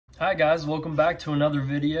Hi guys, welcome back to another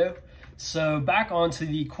video. So back onto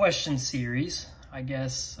the question series. I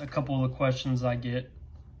guess a couple of the questions I get.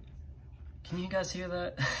 Can you guys hear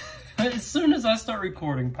that? As soon as I start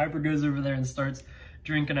recording, Piper goes over there and starts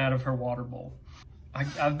drinking out of her water bowl.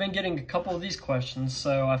 I've been getting a couple of these questions,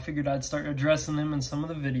 so I figured I'd start addressing them in some of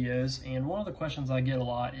the videos. And one of the questions I get a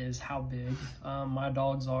lot is how big my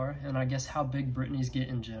dogs are, and I guess how big Brittany's get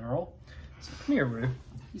in general. So come here, Roo.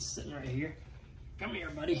 He's sitting right here. Come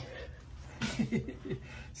here, buddy.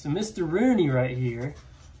 So Mr. Rooney right here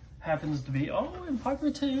happens to be, oh, and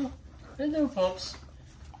Piper too. Hello, pups.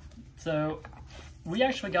 So we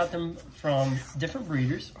actually got them from different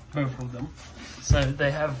breeders, both of them. So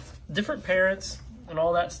they have different parents and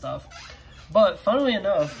all that stuff. But funnily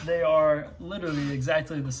enough, they are literally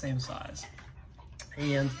exactly the same size.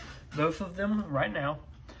 And both of them right now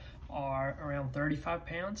are around 35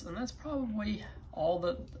 pounds, and that's probably all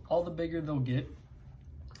the bigger they'll get.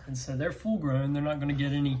 And so they're full grown. They're not going to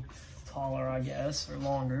get any taller, I guess, or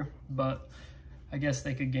longer, but I guess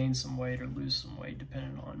they could gain some weight or lose some weight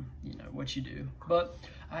depending on, what you do. But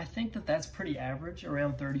I think that that's pretty average.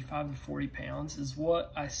 Around 35 to 40 pounds is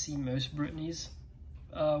what I see most Brittany's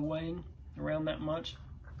weighing, around that much.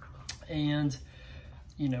 And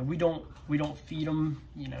we don't feed them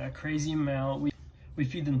a crazy amount. We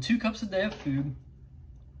feed them 2 cups a day of food,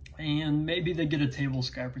 and maybe they get a table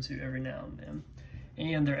scrap or 2 every now and then.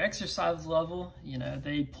 And their exercise level,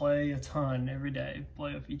 they play a ton every day,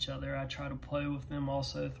 play with each other. I try to play with them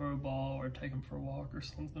also, throw a ball or take them for a walk or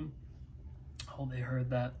something. Oh, they heard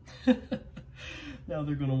that. Now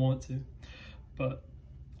they're gonna want to. But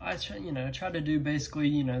I try to do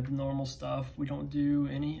basically, the normal stuff. I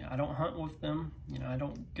don't hunt with them. I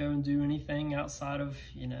don't go and do anything outside of,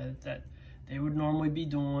 that they would normally be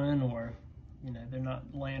doing, or, they're not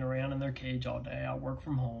laying around in their cage all day. I work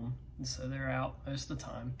from home, and so they're out most of the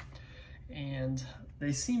time. And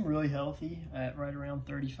they seem really healthy at right around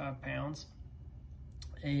 35 pounds.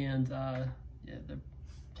 And yeah, they're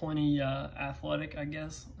plenty athletic, I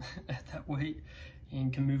guess, at that weight,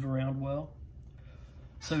 and can move around well.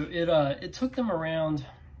 So it took them around,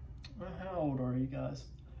 how old are you guys?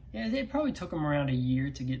 Yeah, it probably took them around a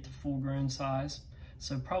year to get to full grown size.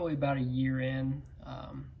 So probably about a year in,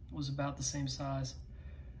 was about the same size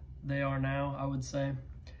they are now, I would say.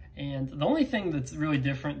 And the only thing that's really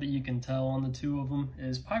different that you can tell on the 2 of them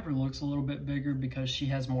is Piper looks a little bit bigger because she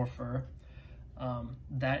has more fur.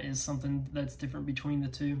 That is something that's different between the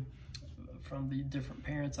 2 from the different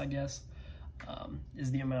parents, I guess,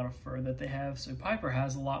 is the amount of fur that they have. So Piper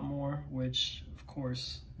has a lot more, which of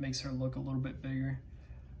course makes her look a little bit bigger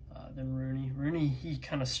than Rooney. Rooney, he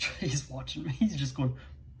kind of he's watching me. He's just going,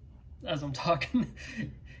 as I'm talking,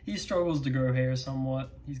 he struggles to grow hair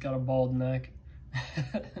somewhat. He's got a bald neck.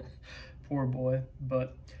 Poor boy.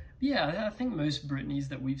 But yeah, I think most Brittany's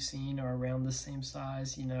that we've seen are around the same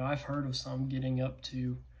size. I've heard of some getting up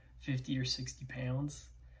to 50 or 60 pounds,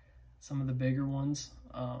 some of the bigger ones,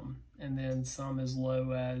 and then some as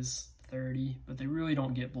low as 30, but they really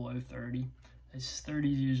don't get below 30. It's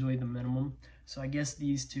 30 is usually the minimum. So I guess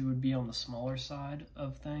these 2 would be on the smaller side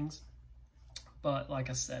of things. But like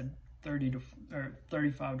I said,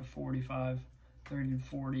 35 to 45, 30 to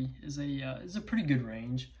 40 is a pretty good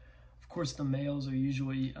range. Of course, the males are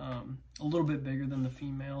usually a little bit bigger than the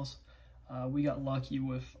females. We got lucky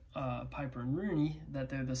with Piper and Rooney that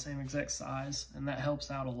they're the same exact size, and that helps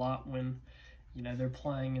out a lot when they're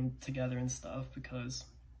playing together and stuff, because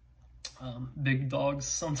big dogs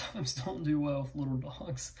sometimes don't do well with little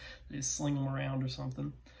dogs. They sling them around or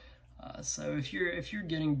something. So if you're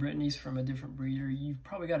getting Brittany's from a different breeder, you've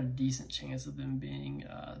probably got a decent chance of them being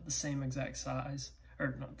the same exact size,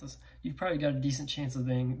 or not this. You've probably got a decent chance of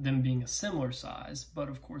them being a similar size. But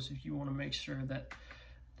of course, if you want to make sure that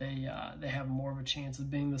they have more of a chance of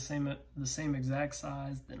being the same exact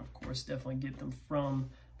size, then of course definitely get them from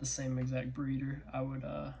the same exact breeder. I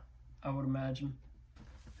would imagine.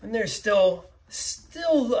 And they're still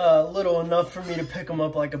little enough for me to pick them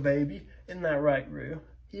up like a baby. Isn't that right, Roo?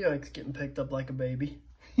 He likes getting picked up like a baby.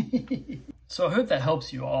 So I hope that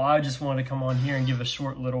helps you all. I just wanted to come on here and give a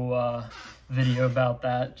short little video about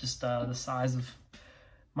that. Just the size of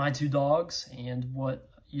my 2 dogs and what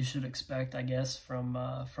you should expect, I guess, from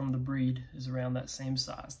the breed is around that same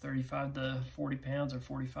size, 35 to 40 pounds or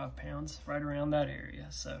 45 pounds, right around that area.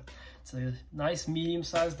 So it's a nice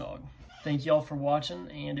medium-sized dog. Thank you all for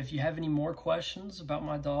watching, and if you have any more questions about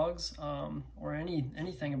my dogs or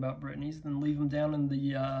anything about Brittany's, then leave them down in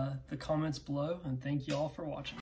the comments below, and thank you all for watching.